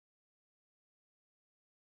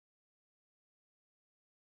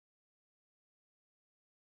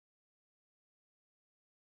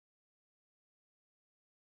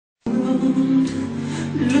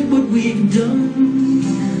we've done?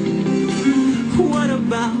 What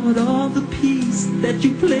about all the peace that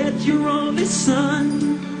you pledged your only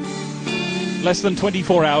son? Less than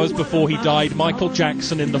 24 hours before he died, Michael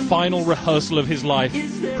Jackson, in the final rehearsal of his life,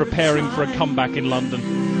 preparing for a comeback in London.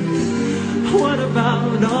 What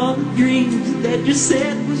about all the dreams that you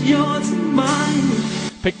said was yours and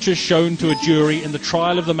mine? Pictures shown to a jury in the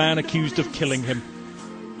trial of the man accused of killing him.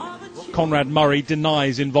 Conrad Murray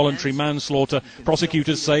denies involuntary manslaughter.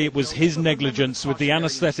 Prosecutors say it was his negligence with the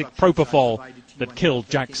anaesthetic propofol that killed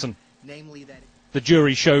Jackson. The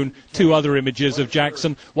jury shown 2 other images of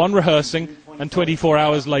Jackson, one rehearsing and 24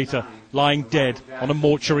 hours later lying dead on a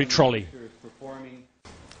mortuary trolley.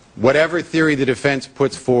 Whatever theory the defense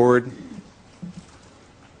puts forward,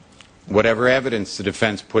 whatever evidence the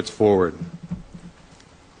defense puts forward,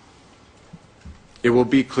 it will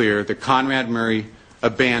be clear that Conrad Murray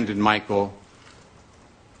abandoned Michael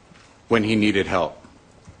when he needed help.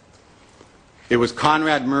 It was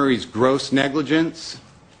Conrad Murray's gross negligence.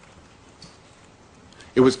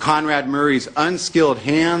 It was Conrad Murray's unskilled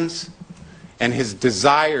hands and his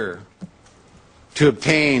desire to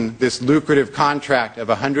obtain this lucrative contract of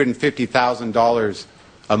 $150,000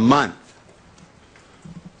 a month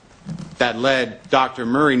that led Dr.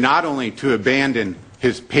 Murray not only to abandon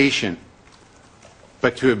his patient,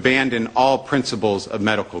 but to abandon all principles of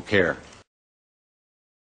medical care.